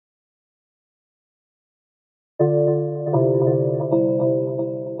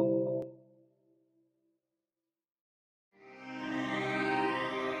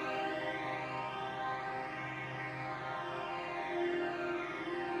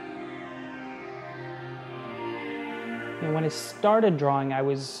And when I started drawing,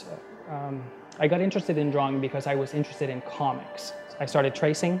 I got interested in drawing because I was interested in comics. I started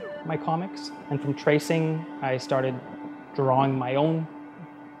tracing my comics, and from tracing, I started drawing my own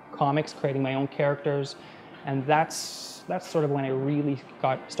comics, creating my own characters, and that's sort of when I really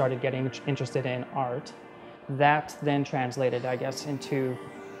started getting interested in art. That then translated, I guess, into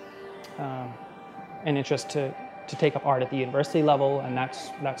an interest to take up art at the university level, and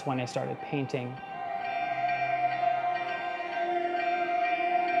that's when I started painting.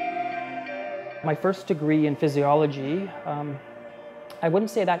 My first degree in physiology, I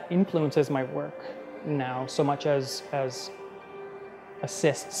wouldn't say that influences my work now so much as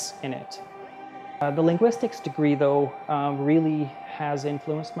assists in it. The linguistics degree, though, really has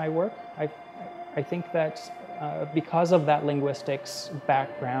influenced my work. I think that because of that linguistics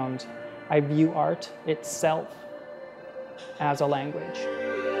background, I view art itself as a language.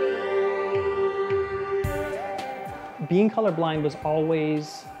 Being colorblind was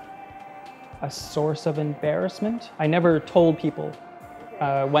always a source of embarrassment. I never told people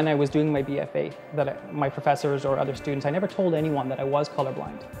when I was doing my BFA, my professors or other students, I never told anyone that I was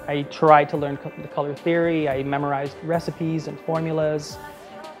colorblind. I tried to learn the color theory, I memorized recipes and formulas,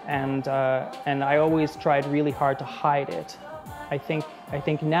 and I always tried really hard to hide it. I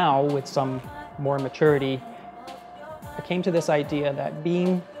think now, with some more maturity, I came to this idea that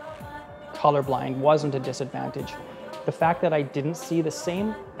being colorblind wasn't a disadvantage. The fact that I didn't see the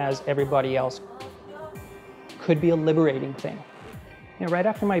same as everybody else could be a liberating thing. You know, right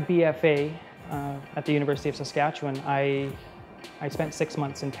after my BFA at the University of Saskatchewan, I spent 6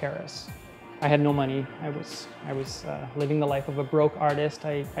 months in Paris. I had no money. I was living the life of a broke artist.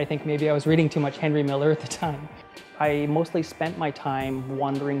 I think maybe I was reading too much Henry Miller at the time. I mostly spent my time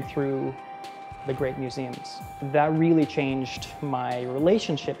wandering through the great museums. That really changed my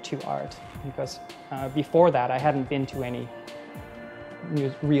relationship to art, because before that I hadn't been to any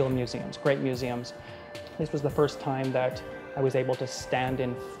real museums, great museums. This was the first time that I was able to stand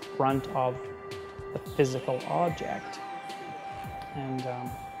in front of the physical object, and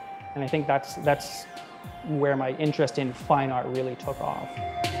I think that's where my interest in fine art really took off.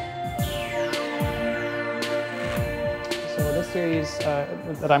 So this series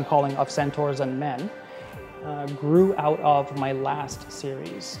that I'm calling Of Centaurs and Men grew out of my last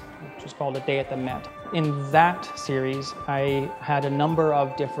series, which was called A Day at the Met. In that series, I had a number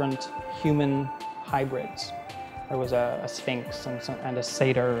of different human hybrids. There was a sphinx and a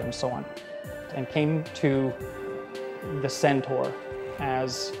satyr and so on, and came to the centaur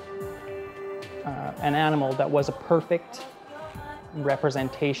as an animal that was a perfect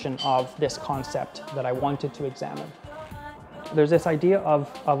representation of this concept that I wanted to examine. There's this idea of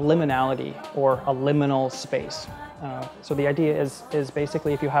liminality, or a liminal space. So the idea is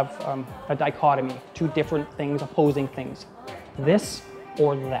basically if you have a dichotomy, two different things, opposing things, this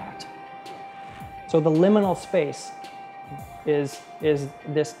or that. So the liminal space is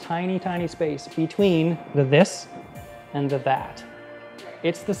this tiny, tiny space between the this and the that.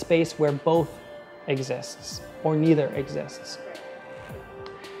 It's the space where both exists, or neither exists.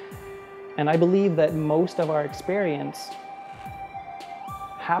 And I believe that most of our experience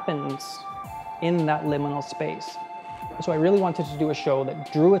happens in that liminal space. So I really wanted to do a show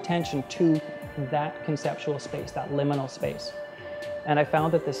that drew attention to that conceptual space, that liminal space. And I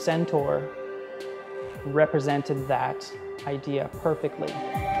found that the centaur represented that idea perfectly.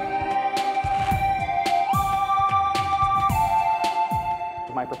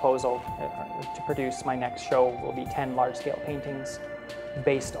 My proposal to produce my next show will be 10 large-scale paintings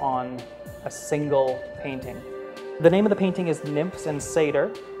based on a single painting. The name of the painting is Nymphs and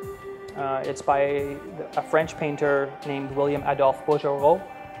Satyr. It's by a French painter named William Adolphe Bouguereau.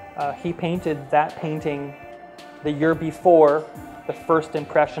 He painted that painting the year before the first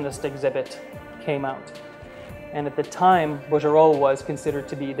Impressionist exhibit came out. And at the time, Bouguereau was considered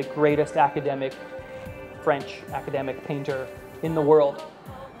to be the greatest French academic painter in the world.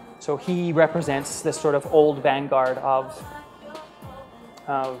 So he represents this sort of old vanguard of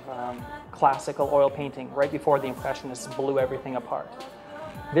classical oil painting, right before the Impressionists blew everything apart.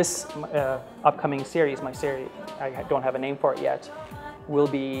 This upcoming series, my series, I don't have a name for it yet, will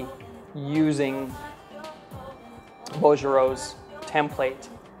be using Bouguereau's template,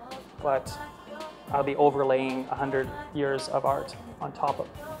 but I'll be overlaying 100 years of art on top of,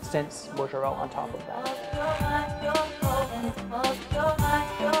 since Bouguereau on top of that.